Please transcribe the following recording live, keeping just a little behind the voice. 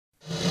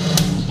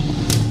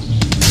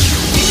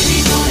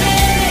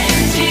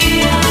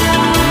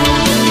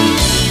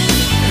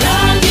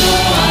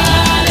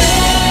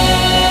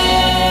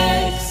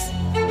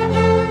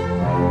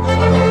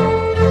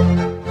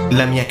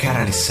La mia cara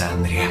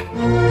Alessandria.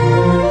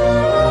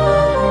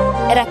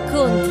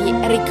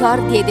 Racconti,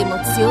 ricordi ed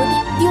emozioni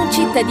di un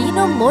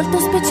cittadino molto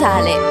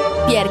speciale,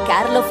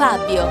 Piercarlo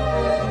Fabbio.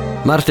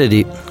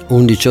 Martedì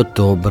 11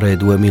 ottobre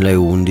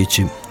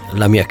 2011.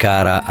 La mia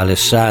cara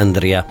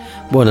Alessandria.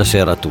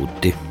 Buonasera a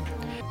tutti.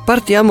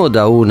 Partiamo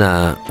da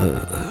una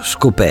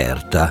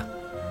scoperta.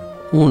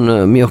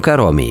 Un mio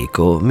caro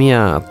amico mi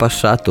ha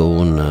passato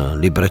un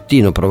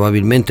librettino,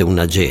 probabilmente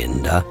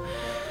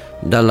un'agenda,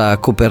 dalla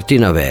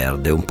copertina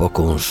verde un po'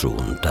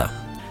 consunta.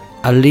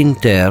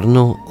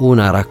 All'interno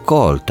una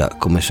raccolta,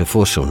 come se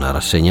fosse una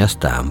rassegna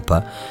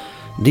stampa,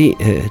 di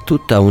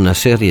tutta una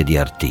serie di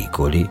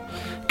articoli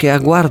che, a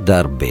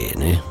guardar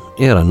bene,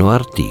 erano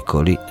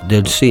articoli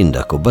del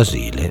sindaco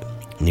Basile.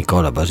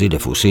 Nicola Basile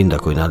fu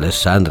sindaco in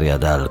Alessandria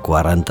dal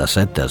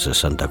 47 al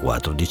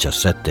 64,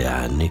 17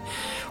 anni,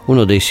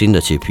 uno dei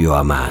sindaci più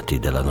amati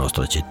della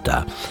nostra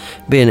città.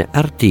 Bene,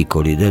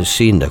 articoli del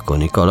sindaco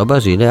Nicola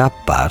Basile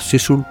apparsi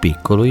sul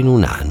Piccolo in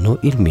un anno,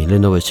 il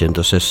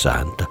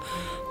 1960.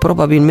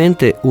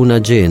 Probabilmente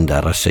un'agenda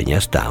a rassegna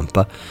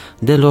stampa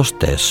dello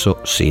stesso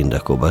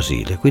sindaco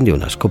Basile, quindi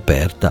una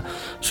scoperta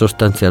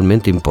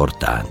sostanzialmente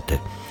importante.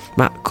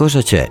 Ma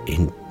cosa c'è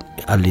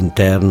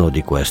all'interno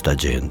di questa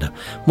agenda?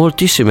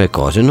 Moltissime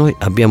cose. Noi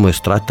abbiamo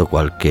estratto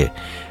qualche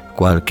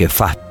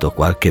fatto,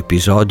 qualche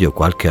episodio,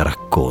 qualche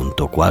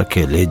racconto,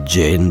 qualche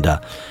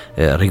leggenda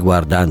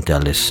riguardante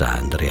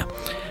Alessandria.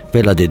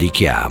 Ve la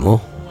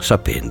dedichiamo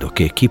sapendo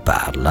che chi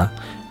parla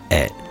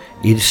è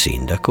il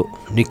sindaco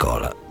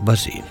Nicola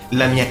Basile.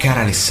 La mia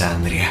cara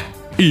Alessandria.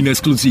 In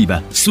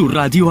esclusiva su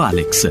Radio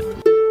Alex.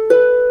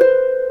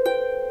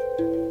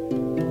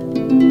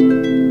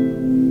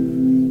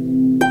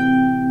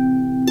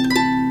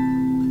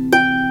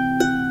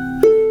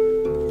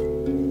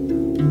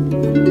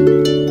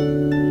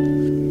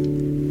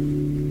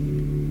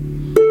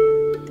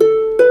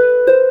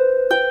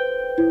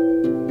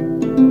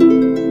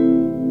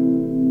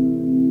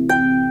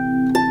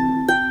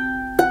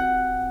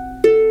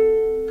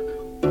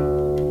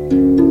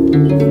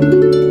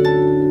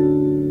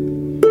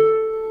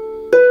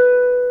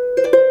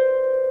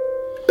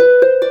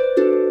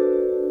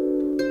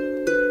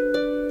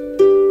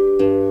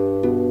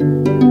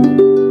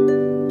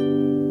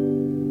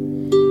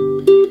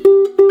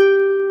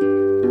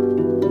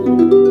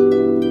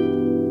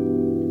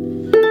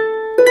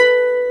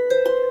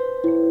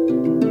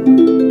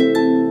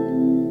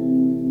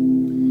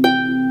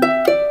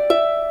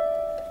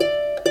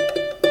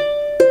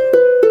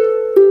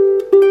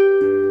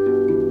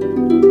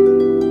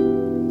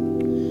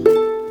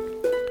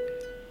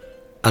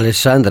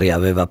 Alessandria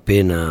aveva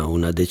appena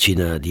una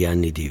decina di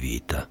anni di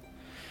vita.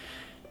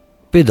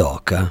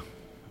 Pedoca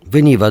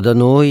veniva da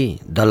noi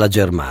dalla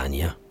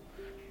Germania.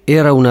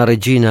 Era una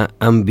regina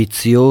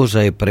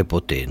ambiziosa e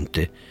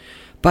prepotente.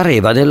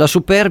 Pareva nella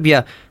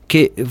superbia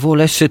che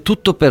volesse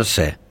tutto per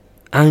sé,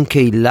 anche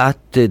il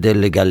latte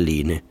delle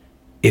galline,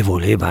 e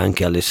voleva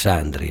anche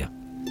Alessandria.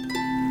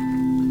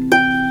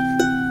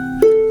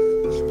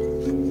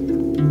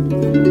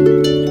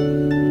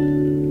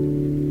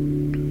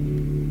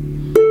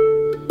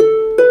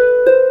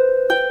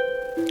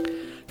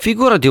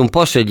 Figurati un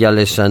po' se gli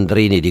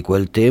alessandrini di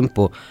quel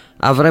tempo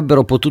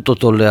avrebbero potuto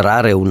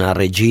tollerare una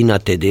regina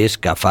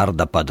tedesca a far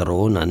da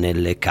padrona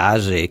nelle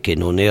case che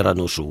non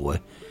erano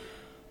sue.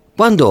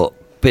 Quando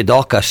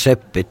Pedoca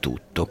seppe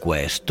tutto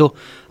questo,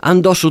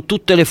 andò su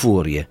tutte le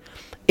furie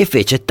e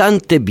fece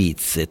tante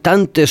bizze,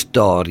 tante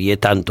storie,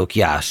 tanto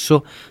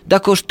chiasso, da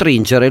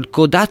costringere il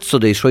codazzo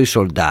dei suoi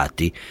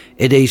soldati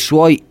e dei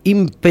suoi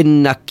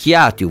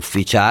impennacchiati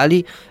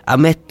ufficiali a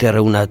mettere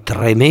un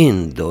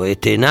tremendo e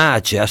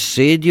tenace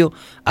assedio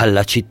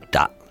alla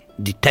città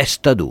di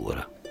testa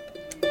dura.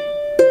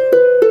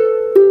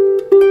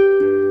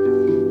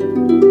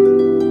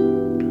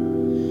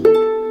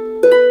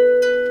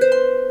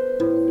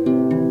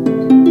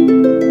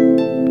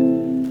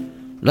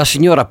 La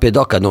signora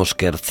Pedoca non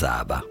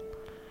scherzava.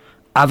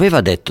 Aveva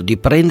detto di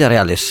prendere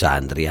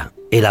Alessandria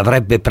e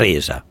l'avrebbe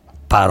presa.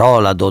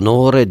 Parola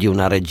d'onore di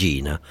una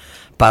regina,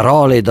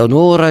 parole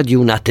d'onore di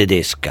una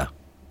tedesca.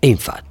 E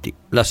infatti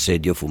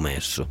l'assedio fu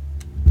messo.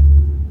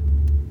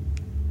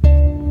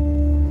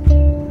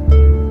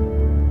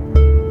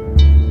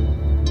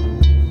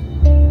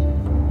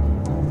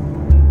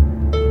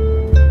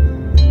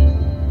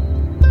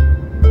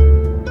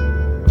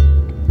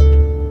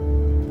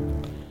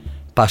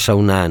 Passa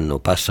un anno,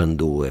 passano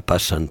 2,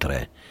 passano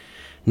 3.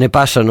 Ne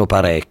passano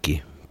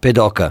parecchi.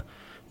 Pedoca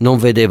non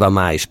vedeva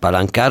mai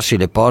spalancarsi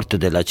le porte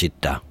della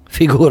città.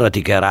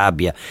 Figurati che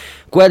rabbia.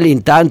 Quelli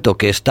intanto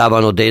che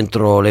stavano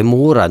dentro le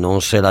mura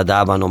non se la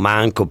davano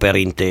manco per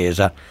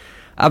intesa.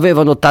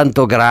 Avevano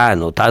tanto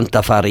grano,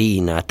 tanta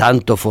farina,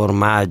 tanto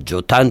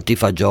formaggio, tanti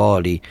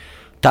fagioli,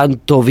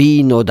 tanto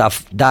vino da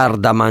dar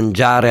da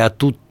mangiare a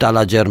tutta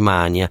la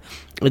Germania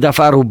e da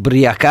far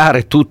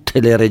ubriacare tutte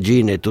le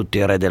regine e tutti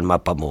i re del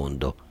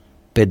mappamondo.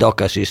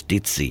 Pedoca si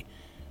stizzì,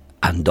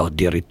 andò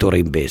addirittura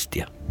in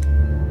bestia.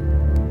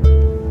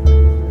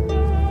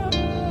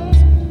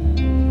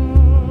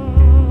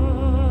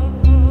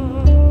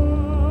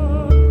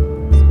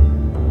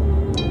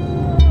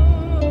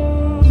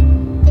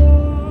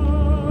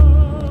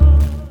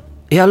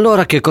 E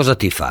allora che cosa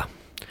ti fa?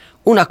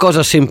 Una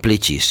cosa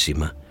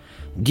semplicissima.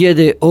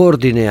 Diede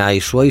ordine ai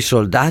suoi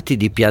soldati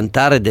di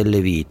piantare delle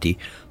viti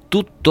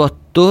tutto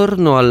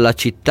attorno alla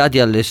città di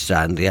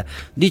Alessandria,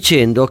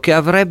 dicendo che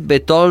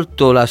avrebbe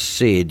tolto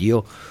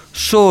l'assedio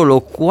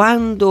solo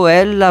quando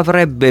ella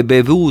avrebbe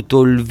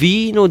bevuto il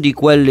vino di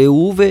quelle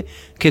uve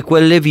che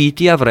quelle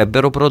viti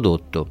avrebbero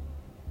prodotto.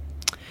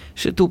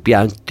 Se tu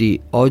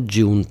pianti oggi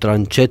un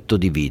trancetto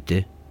di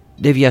vite,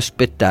 devi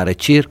aspettare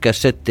circa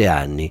 7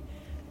 anni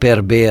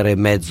per bere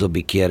mezzo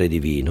bicchiere di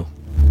vino.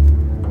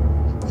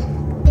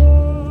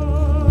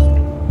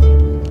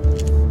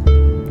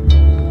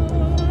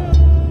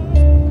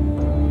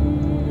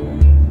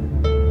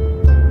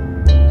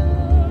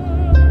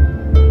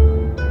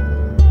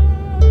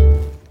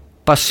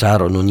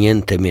 Passarono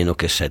niente meno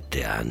che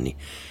 7 anni.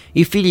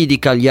 I figli di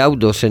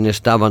Cagliaudo se ne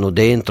stavano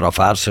dentro a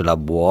farsela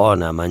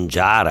buona, a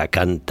mangiare, a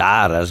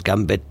cantare, a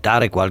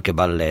sgambettare qualche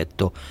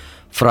balletto,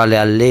 fra le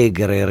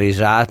allegre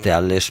risate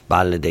alle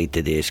spalle dei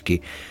tedeschi.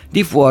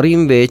 Di fuori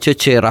invece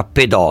c'era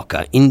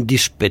Pedoca,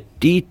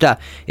 indispettita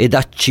ed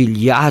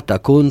accigliata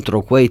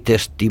contro quei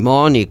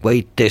testimoni,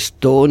 quei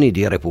testoni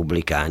di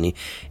repubblicani.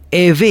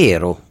 È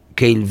vero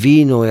che il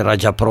vino era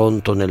già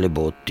pronto nelle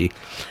botti,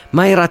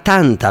 ma era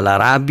tanta la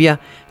rabbia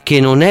che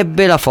non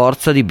ebbe la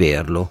forza di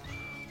berlo,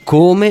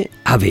 come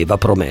aveva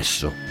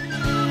promesso.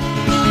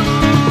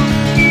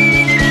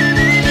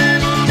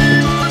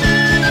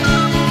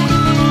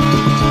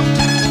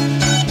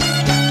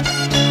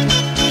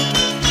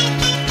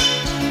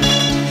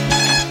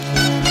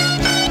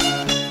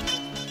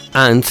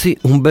 Anzi,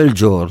 un bel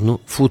giorno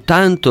fu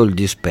tanto il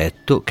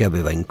dispetto che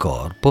aveva in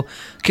corpo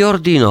che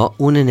ordinò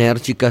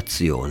un'energica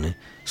azione: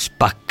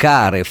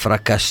 spaccare e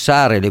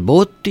fracassare le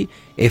botti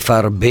e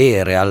far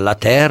bere alla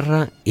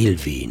terra il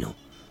vino.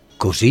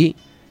 Così,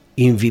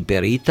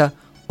 inviperita,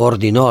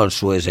 ordinò al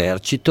suo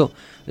esercito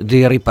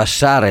di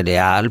ripassare le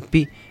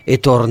Alpi e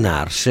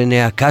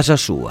tornarsene a casa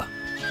sua.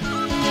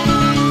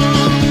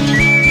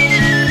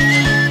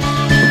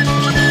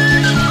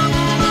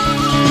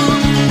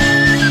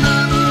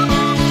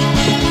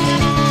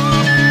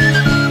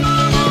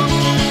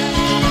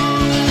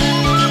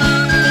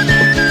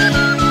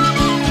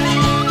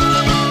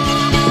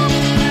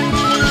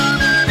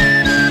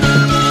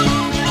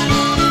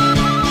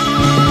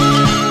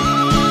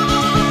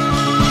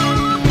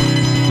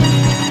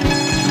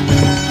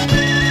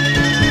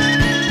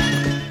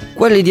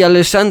 Quelli di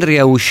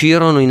Alessandria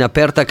uscirono in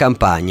aperta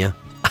campagna,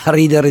 a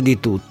ridere di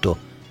tutto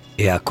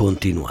e a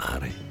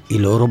continuare i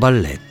loro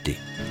balletti.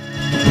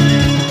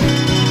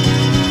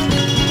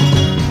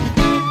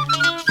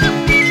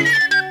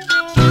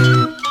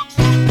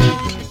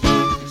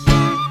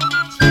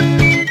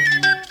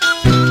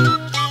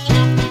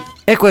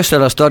 E questa è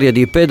la storia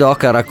di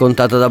Pedoca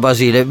raccontata da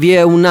Basile. Vi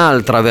è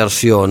un'altra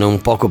versione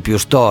un poco più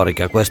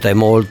storica, questa è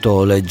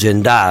molto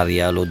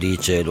leggendaria, lo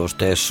dice lo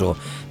stesso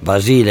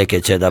Basile,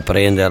 che c'è da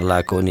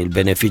prenderla con il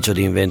beneficio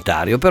di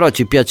inventario, però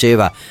ci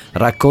piaceva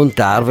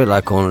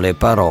raccontarvela con le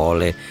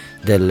parole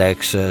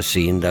dell'ex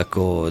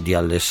sindaco di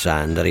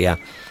Alessandria.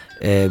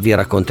 Vi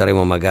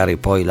racconteremo magari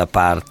poi la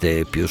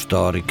parte più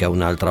storica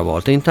un'altra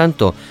volta.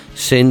 Intanto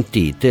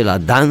sentite la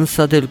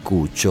danza del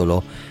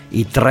cucciolo,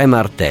 i 3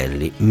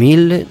 martelli,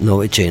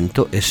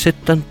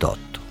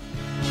 1978.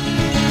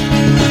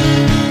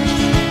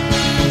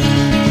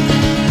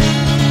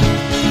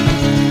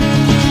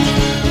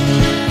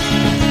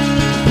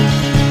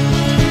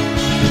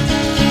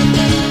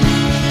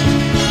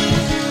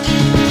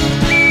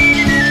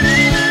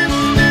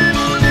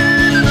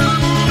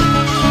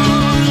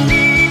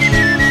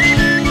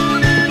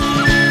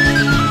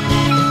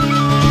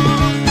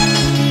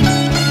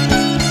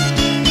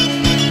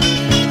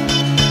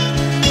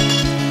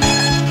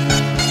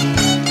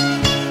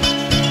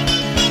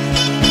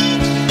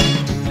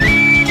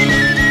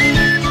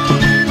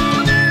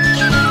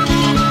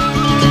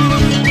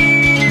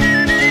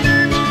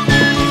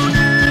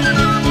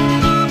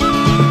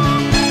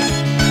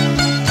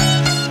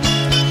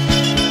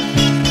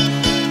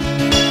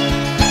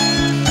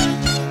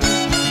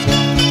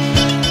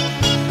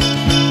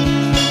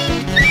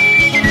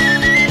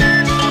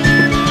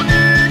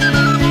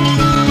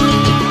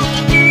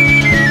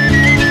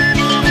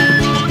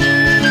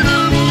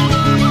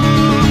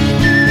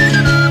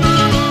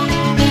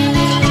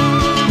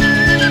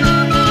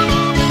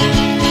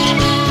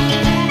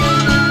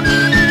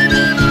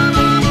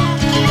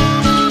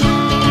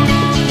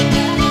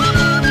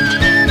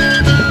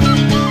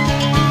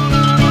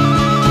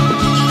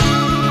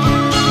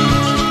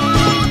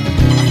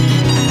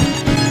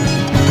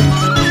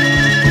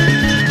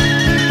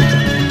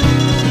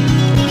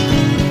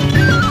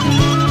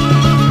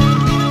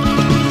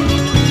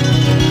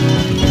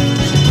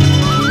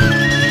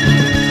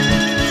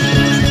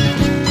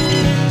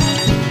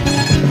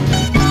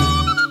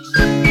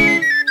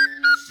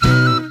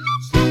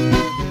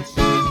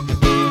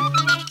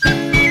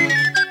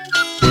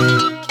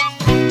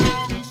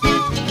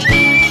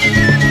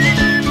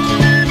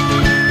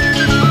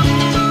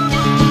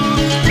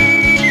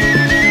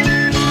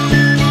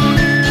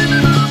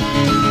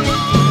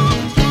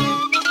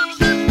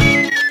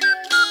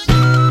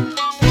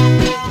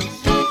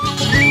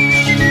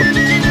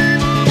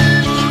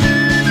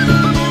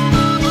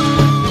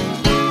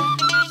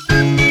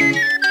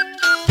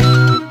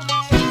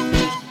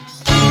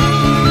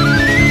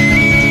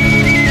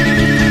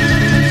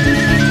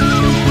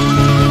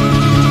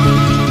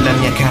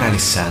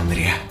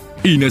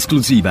 In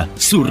esclusiva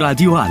su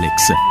Radio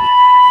Alex.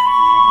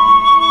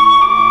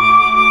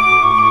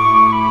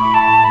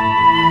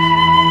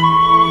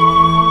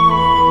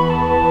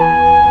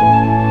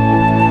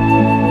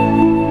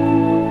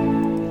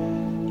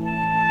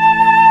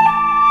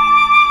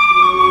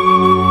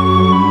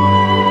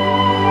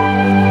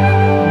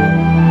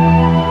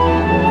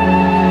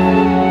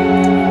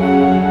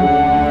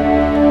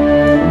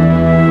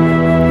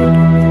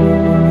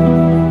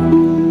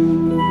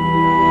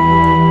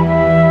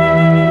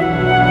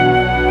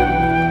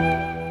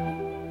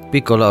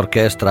 Piccola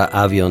orchestra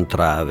Avion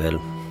Travel,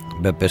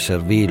 Beppe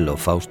Servillo,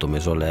 Fausto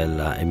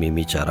Mesolella e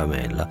Mimì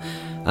Ciaramella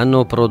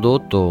hanno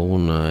prodotto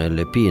un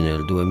LP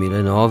nel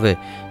 2009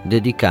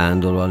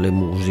 dedicandolo alle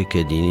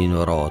musiche di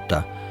Nino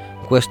Rota.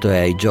 Questo è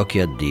Ai giochi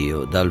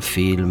addio, dal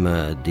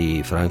film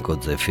di Franco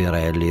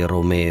Zeffirelli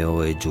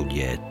Romeo e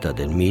Giulietta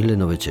del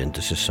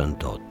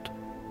 1968.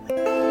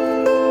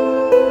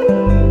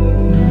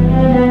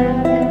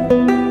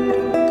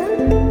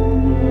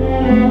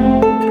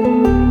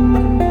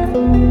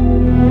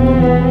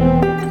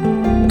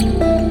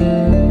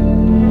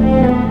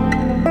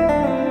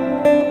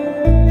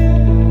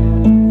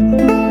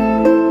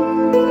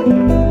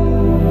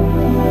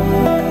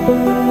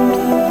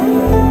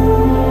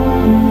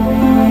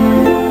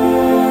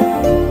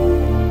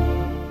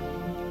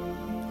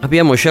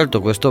 Abbiamo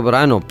scelto questo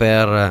brano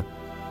per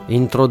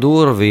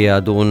introdurvi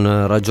ad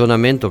un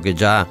ragionamento che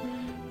già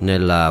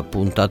nella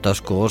puntata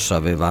scorsa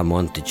avevamo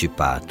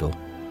anticipato.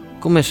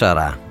 Come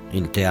sarà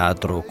il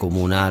teatro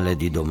comunale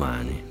di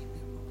domani?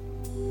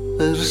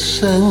 Per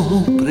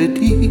sempre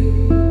di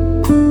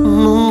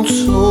non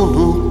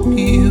sono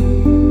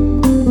più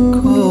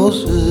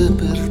cose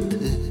per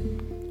te.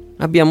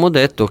 Abbiamo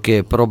detto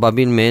che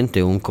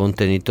probabilmente un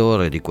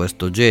contenitore di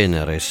questo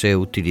genere, se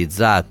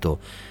utilizzato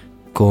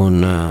con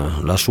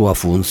la sua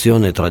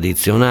funzione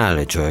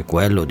tradizionale, cioè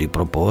quello di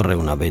proporre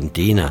una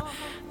ventina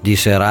di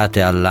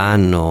serate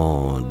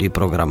all'anno di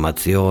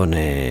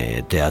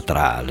programmazione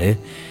teatrale,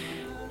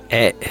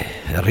 è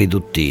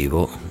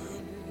riduttivo,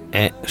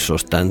 è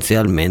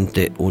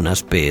sostanzialmente una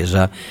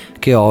spesa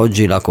che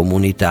oggi la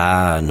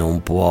comunità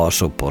non può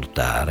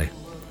sopportare,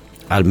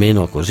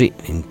 almeno così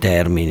in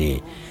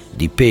termini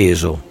di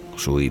peso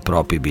sui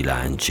propri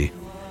bilanci.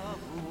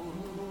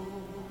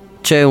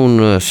 C'è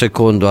un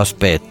secondo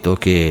aspetto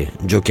che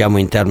giochiamo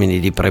in termini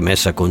di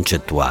premessa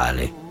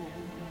concettuale,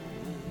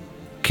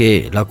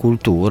 che la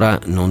cultura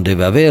non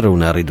deve avere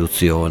una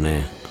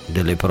riduzione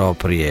delle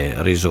proprie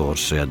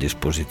risorse a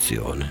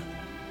disposizione,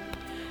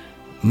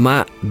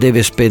 ma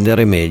deve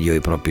spendere meglio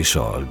i propri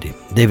soldi,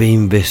 deve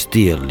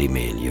investirli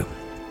meglio.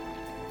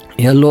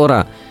 E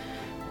allora,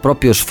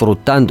 proprio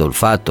sfruttando il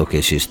fatto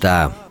che si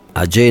sta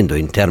agendo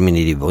in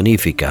termini di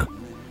bonifica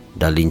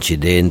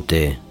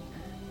dall'incidente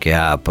che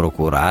ha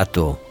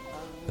procurato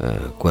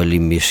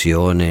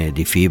quell'immissione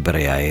di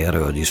fibre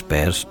aereo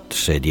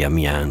disperse di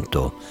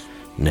amianto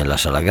nella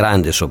Sala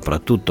Grande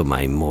soprattutto,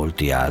 ma in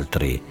molti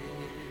altri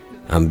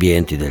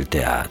ambienti del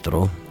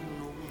teatro,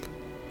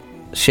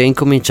 si è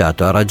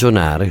incominciato a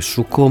ragionare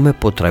su come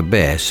potrebbe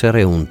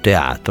essere un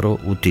teatro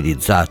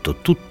utilizzato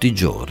tutti i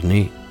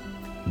giorni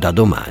da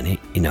domani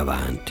in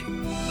avanti.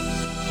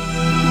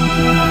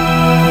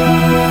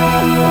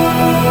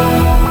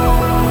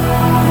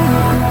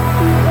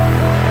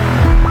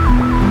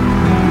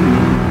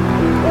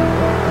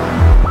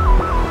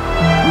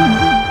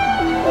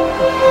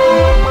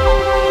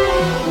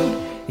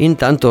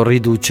 Intanto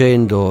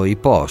riducendo i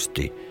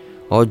posti,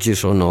 oggi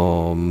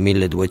sono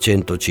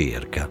 1200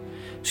 circa,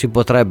 si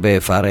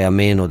potrebbe fare a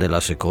meno della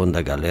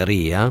seconda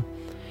galleria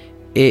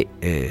e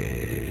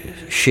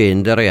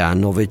scendere a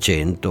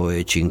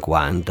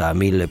 950, a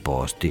 1000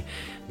 posti.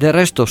 Del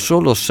resto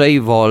solo 6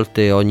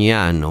 volte ogni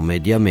anno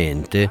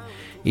mediamente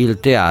il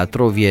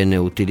teatro viene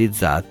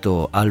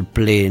utilizzato al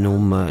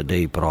plenum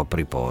dei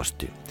propri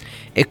posti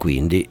e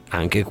quindi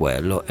anche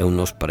quello è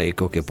uno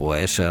spreco che può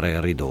essere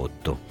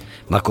ridotto.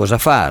 Ma cosa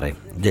fare?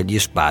 Degli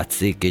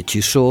spazi che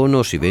ci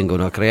sono, si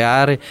vengono a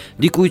creare,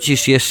 di cui ci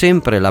si è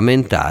sempre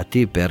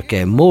lamentati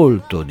perché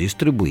molto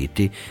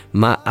distribuiti,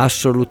 ma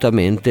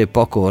assolutamente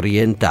poco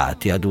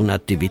orientati ad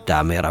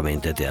un'attività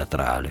meramente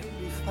teatrale.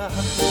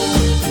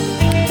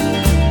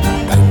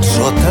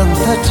 Penso a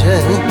tanta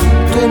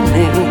gente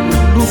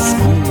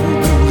nell'oscurità,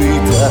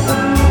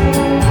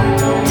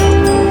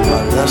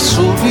 alla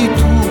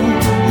solitudine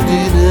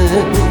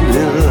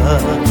della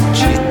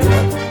città.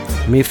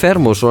 Mi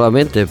fermo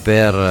solamente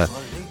per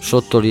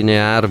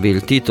sottolinearvi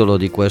il titolo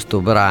di questo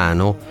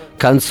brano,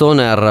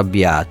 Canzone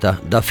arrabbiata,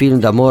 da film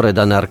d'amore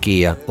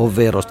d'anarchia,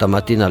 ovvero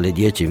Stamattina alle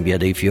 10 in Via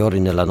dei Fiori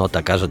nella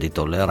nota casa di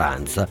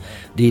tolleranza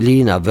di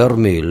Lina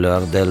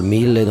Wermüller del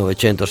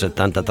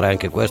 1973,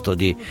 anche questo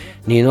di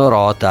Nino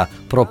Rota,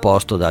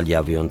 proposto dagli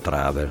Avion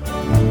Travel.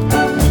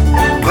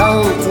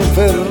 Canto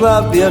per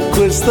rabbia a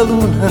questa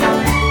luna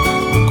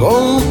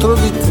contro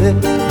di te,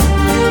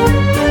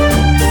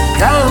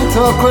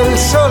 canto a quel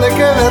sole che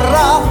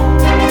verrà,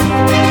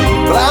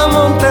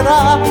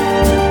 tramonterà,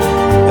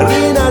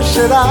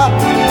 rinascerà.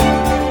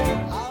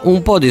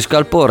 un po' di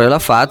scalpore l'ha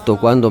fatto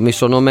quando mi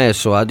sono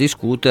messo a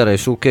discutere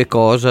su che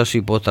cosa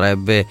si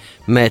potrebbe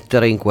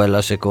mettere in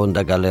quella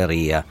seconda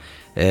galleria.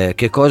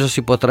 Che cosa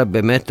si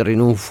potrebbe mettere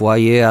in un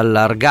foyer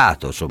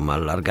allargato, insomma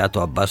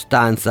allargato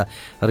abbastanza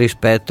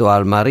rispetto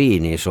al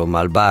Marini, insomma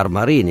al bar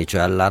Marini,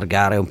 cioè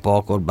allargare un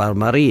po' col bar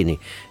Marini,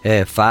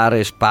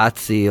 fare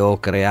spazi o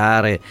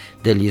creare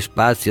degli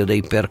spazi o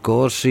dei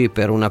percorsi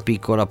per una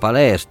piccola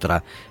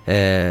palestra,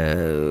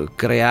 creare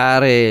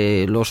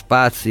lo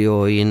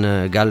spazio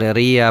in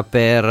galleria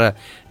per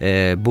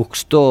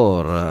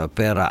bookstore,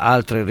 per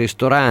altri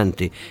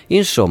ristoranti,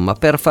 insomma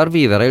per far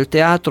vivere il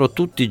teatro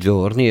tutti i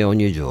giorni e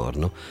ogni giorno.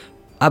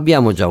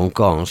 Abbiamo già un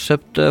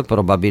concept,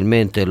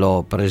 probabilmente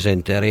lo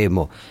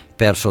presenteremo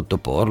per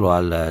sottoporlo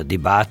al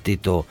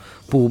dibattito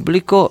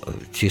pubblico.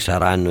 Ci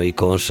saranno i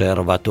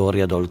conservatori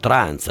ad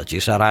oltranza,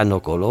 ci saranno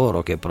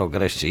coloro che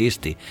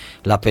progressisti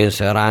la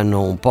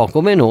penseranno un po'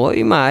 come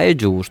noi, ma è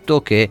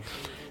giusto che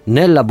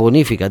nella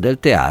bonifica del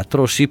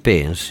teatro si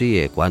pensi,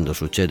 e quando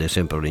succede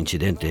sempre un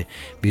incidente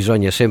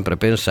bisogna sempre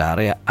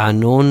pensare a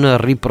non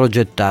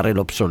riprogettare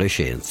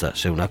l'obsolescenza.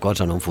 Se una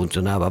cosa non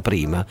funzionava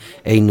prima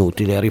è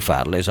inutile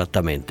rifarla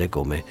esattamente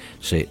come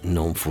se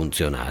non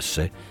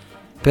funzionasse.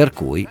 Per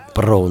cui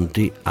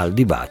pronti al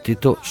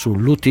dibattito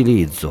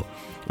sull'utilizzo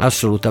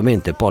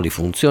assolutamente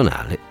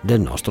polifunzionale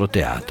del nostro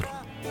teatro.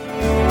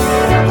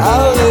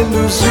 Alle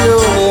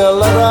illusioni,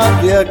 alla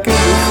rabbia che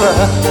mi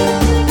fa,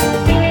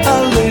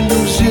 alle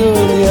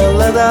illusioni,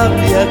 alla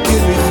rabbia che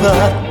mi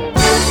fa.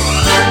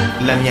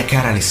 La mia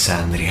cara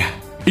Alessandria.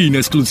 In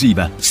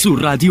esclusiva su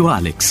Radio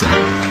Alex.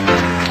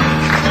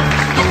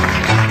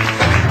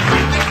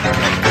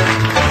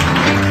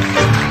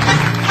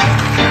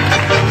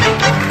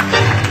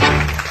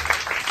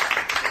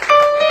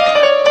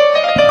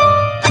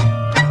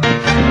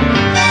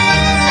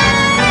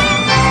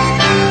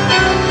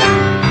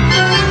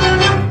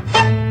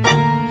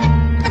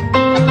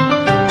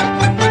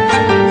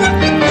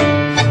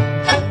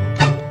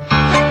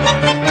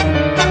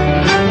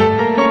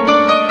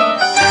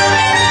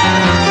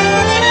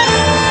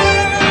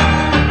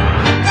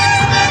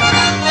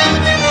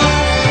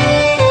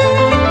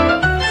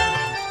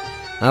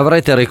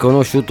 Avrete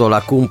riconosciuto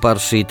la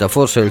comparsita,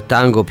 forse il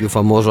tango più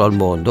famoso al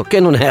mondo, che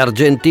non è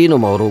argentino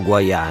ma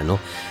uruguaiano,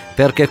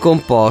 perché è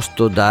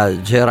composto da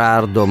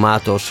Gerardo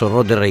Matos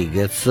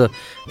Rodriguez,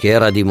 che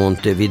era di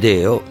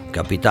Montevideo,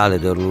 capitale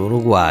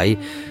dell'Uruguay,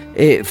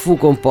 e fu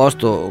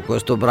composto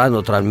questo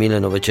brano tra il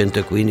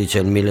 1915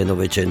 e il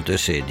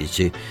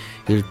 1916.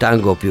 Il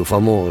tango più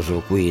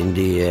famoso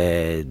quindi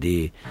è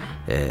di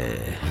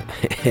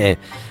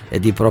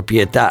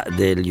proprietà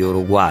degli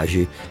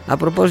uruguagi. A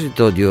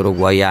proposito di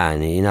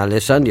uruguaiani, in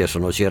Alessandria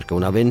sono circa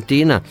una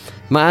ventina,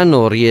 ma hanno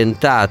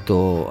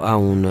orientato a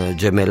un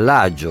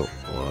gemellaggio.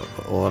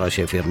 Ora si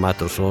è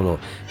firmato solo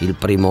il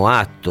primo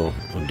atto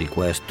di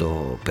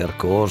questo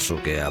percorso,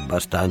 che è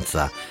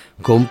abbastanza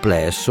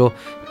complesso,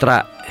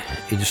 tra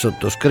il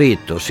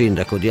sottoscritto,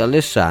 sindaco di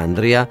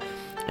Alessandria,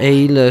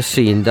 e il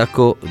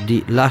sindaco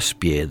di Las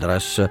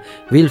Piedras,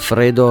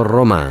 Wilfredo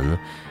Roman,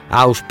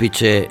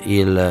 auspice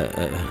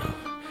il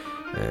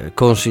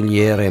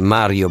consigliere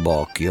Mario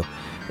Bocchio.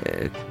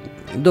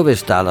 Dove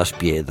sta Las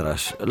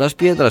Piedras? Las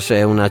Piedras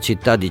è una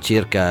città di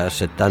circa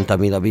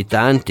 70.000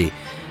 abitanti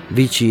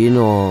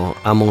vicino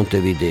a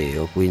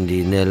Montevideo,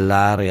 quindi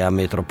nell'area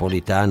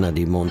metropolitana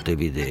di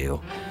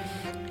Montevideo,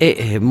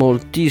 e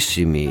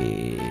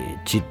moltissimi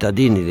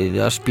cittadini di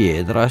Las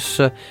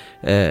Piedras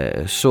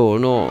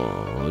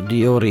sono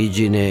di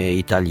origine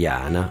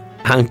italiana,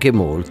 anche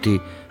molti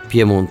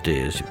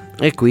piemontesi,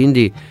 e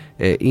quindi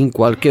in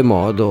qualche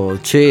modo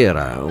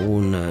c'era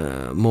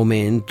un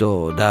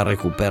momento da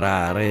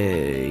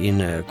recuperare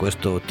in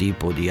questo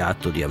tipo di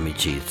atto di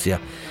amicizia.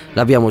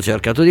 L'abbiamo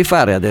cercato di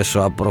fare,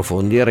 adesso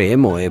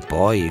approfondiremo, e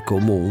poi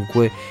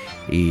comunque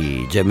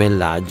i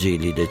gemellaggi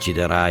li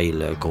deciderà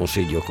il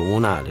consiglio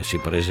comunale. Si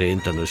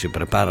presentano e si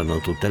preparano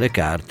tutte le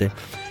carte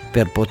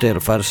per poter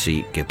far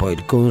sì che poi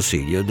il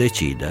consiglio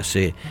decida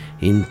se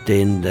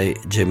intende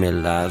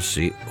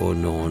gemellarsi o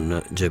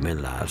non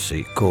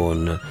gemellarsi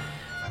con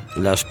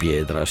Las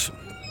Piedras.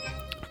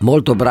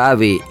 Molto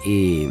bravi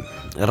i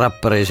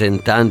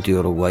rappresentanti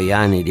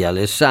uruguaiani di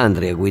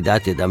Alessandria,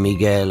 guidati da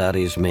Miguel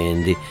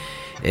Arismendi,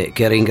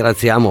 che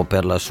ringraziamo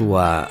per la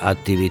sua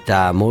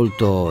attività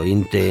molto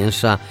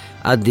intensa,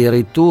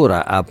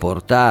 addirittura a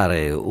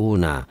portare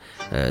una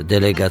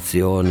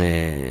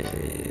delegazione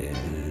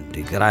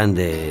di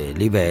grande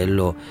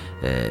livello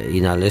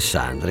in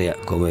Alessandria,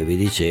 come vi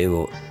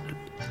dicevo,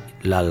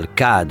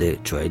 l'alcade,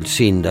 cioè il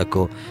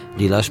sindaco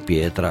di Las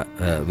Piedras,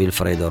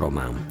 Wilfredo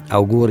Roman.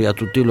 Auguri a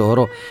tutti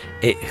loro,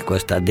 e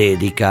questa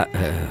dedica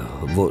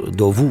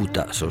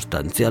dovuta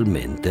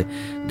sostanzialmente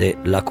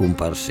della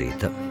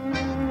comparsita.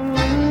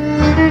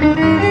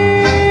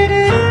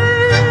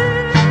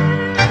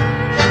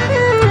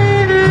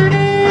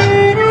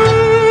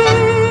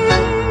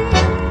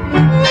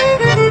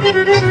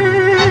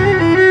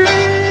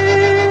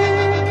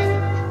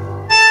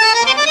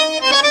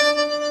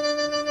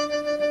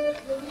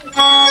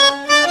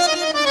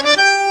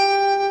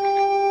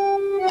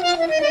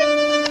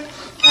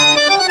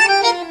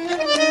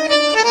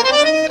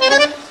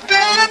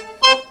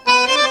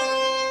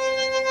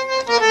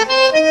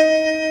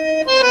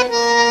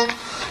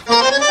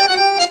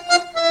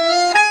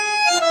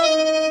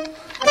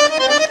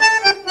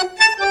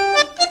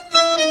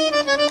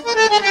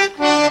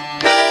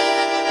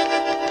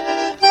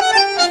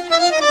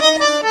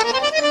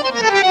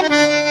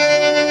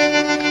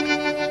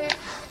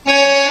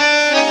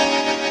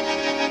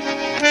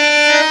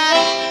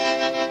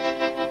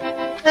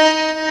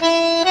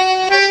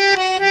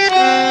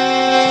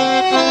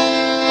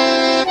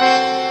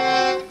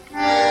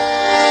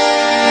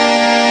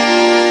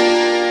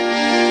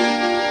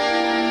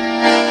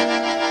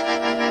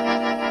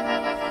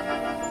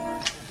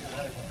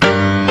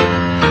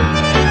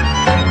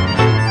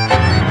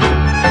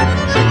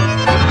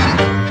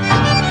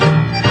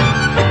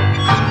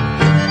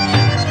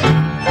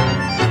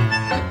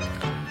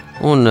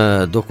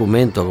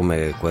 documento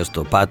come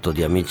questo patto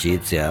di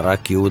amicizia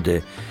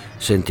racchiude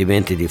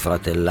sentimenti di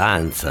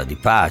fratellanza, di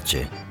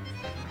pace,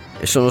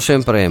 e sono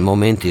sempre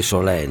momenti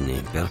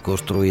solenni per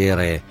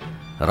costruire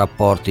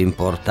rapporti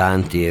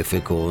importanti e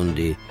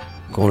fecondi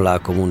con la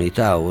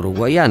comunità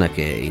uruguaiana,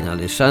 che in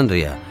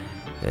Alessandria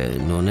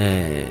non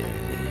è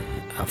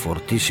a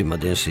fortissima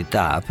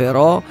densità,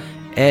 però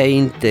è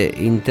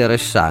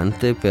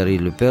interessante per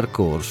il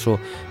percorso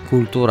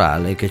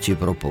culturale che ci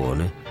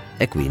propone,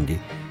 e quindi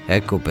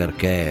ecco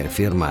perché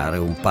firmare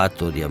un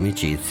patto di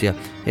amicizia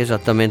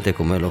esattamente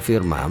come lo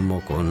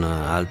firmammo con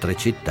altre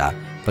città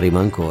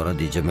prima ancora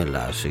di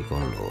gemellarsi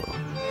con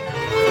loro.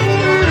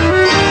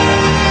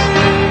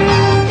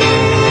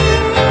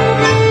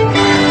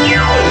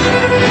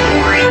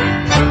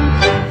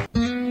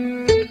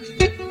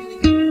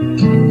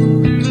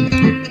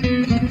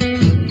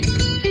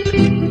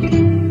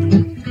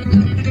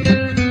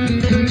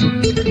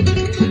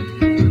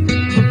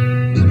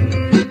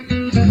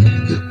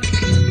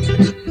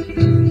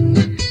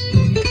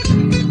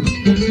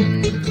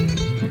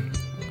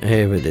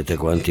 E vedete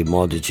quanti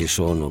modi ci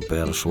sono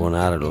per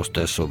suonare lo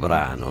stesso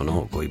brano,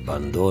 no? Con i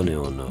bandoni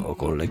o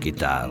con le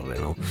chitarre,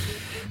 no?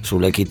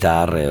 Sulle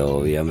chitarre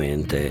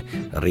ovviamente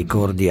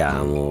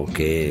ricordiamo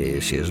che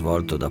si è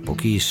svolto da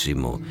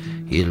pochissimo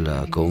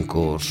il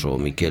concorso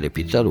Michele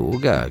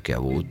Pittaluga, che ha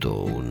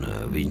avuto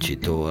un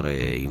vincitore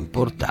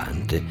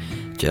importante.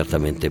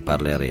 Certamente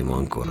parleremo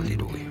ancora di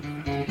lui.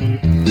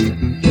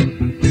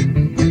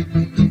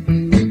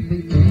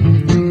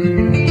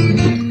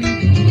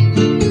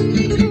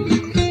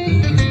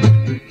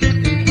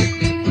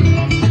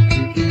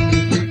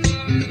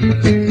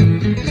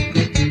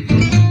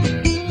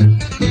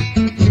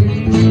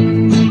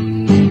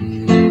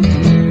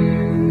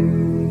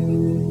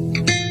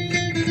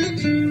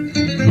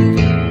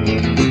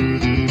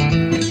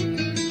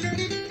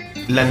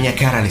 La mia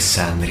cara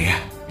Alessandria.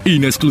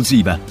 In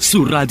esclusiva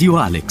su Radio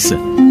Alex.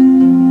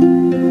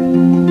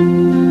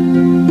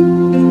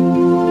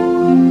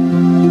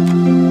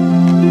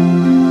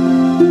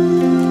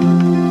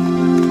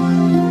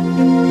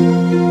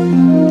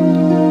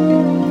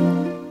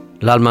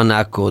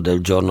 L'almanacco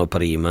del giorno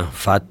prima,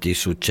 fatti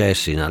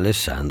successi in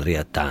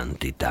Alessandria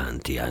tanti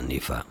anni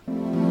fa.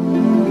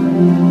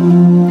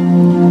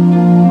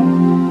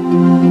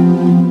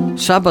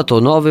 Sabato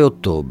 9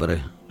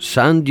 ottobre,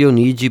 San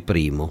Dionigi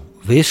I,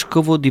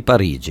 vescovo di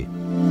Parigi.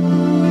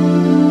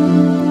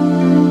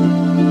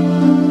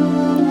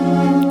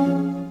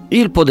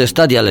 Il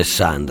podestà di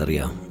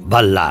Alessandria,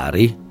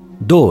 Vallari,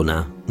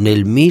 dona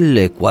nel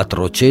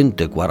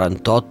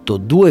 1448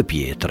 due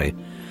pietre,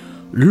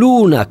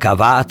 l'una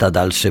cavata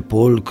dal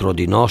sepolcro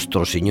di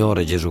nostro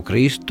Signore Gesù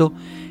Cristo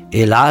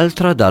e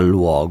l'altra dal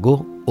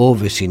luogo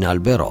ove si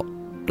inalberò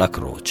la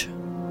croce.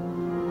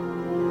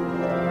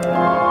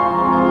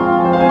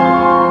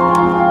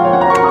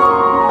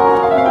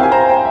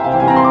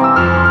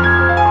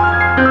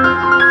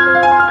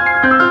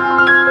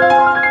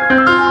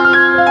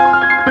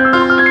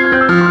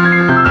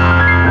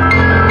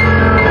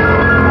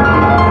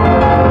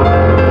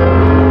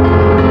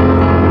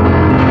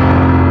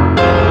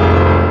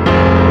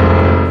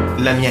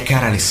 La mia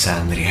cara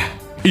Alessandria.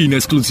 In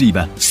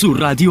esclusiva su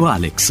Radio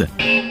Alex.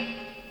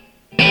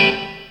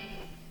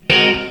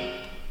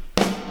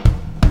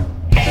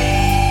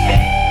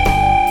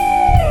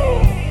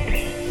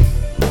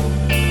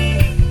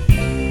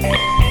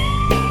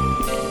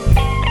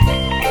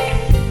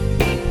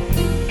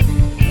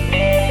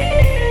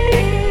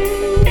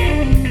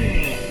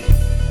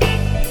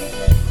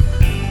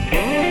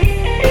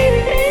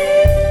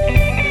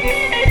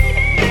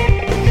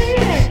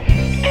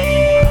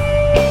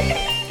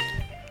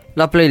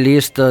 La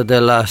playlist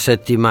della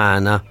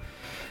settimana.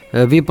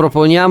 Vi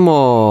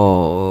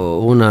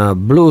proponiamo una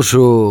blues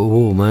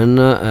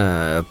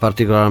woman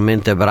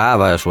particolarmente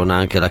brava, suona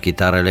anche la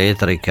chitarra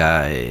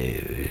elettrica,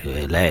 e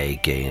lei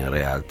che in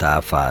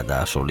realtà fa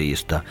da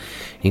solista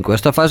in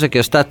questa fase, che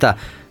è stata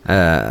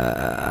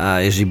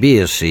a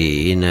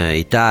esibirsi in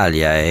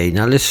Italia e in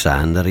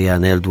Alessandria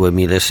nel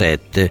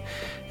 2007.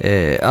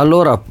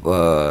 Allora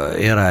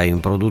era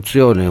in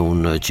produzione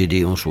un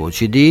suo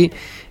CD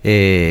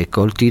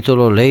col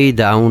titolo Lay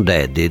Down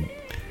Daddy.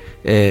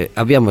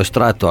 Abbiamo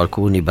estratto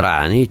alcuni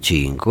brani,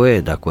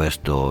 5, da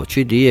questo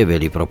CD e ve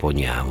li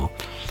proponiamo.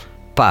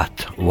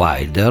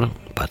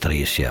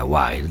 Patricia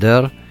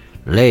Wilder,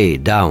 Lay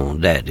Down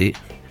Daddy,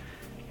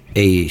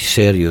 e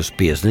Serious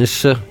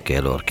Business, che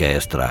è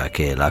l'orchestra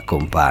che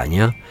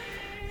l'accompagna.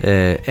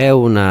 È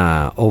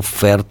una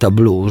offerta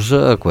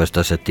blues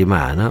questa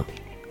settimana,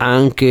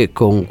 anche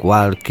con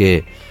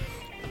qualche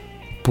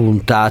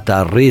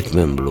puntata rhythm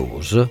and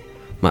blues,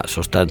 ma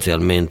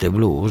sostanzialmente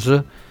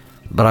blues.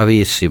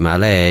 Bravissima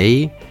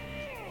lei,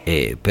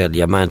 e per gli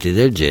amanti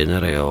del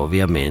genere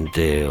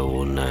ovviamente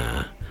un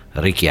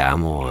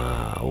richiamo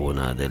a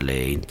una delle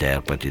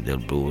interpreti del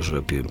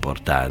blues più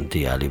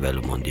importanti a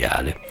livello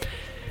mondiale.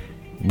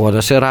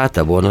 Buona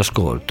serata, buon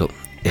ascolto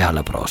e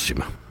alla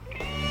prossima.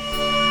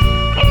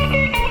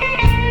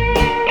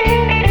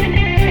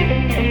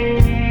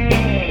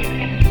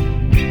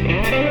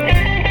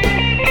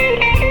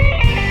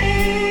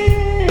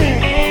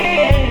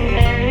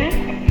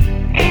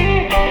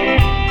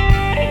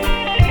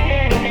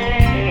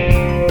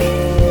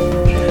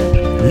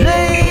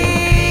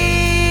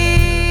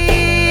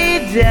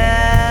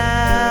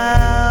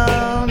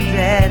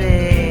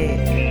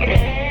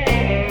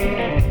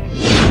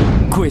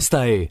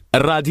 Questa è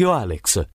Radio Alex.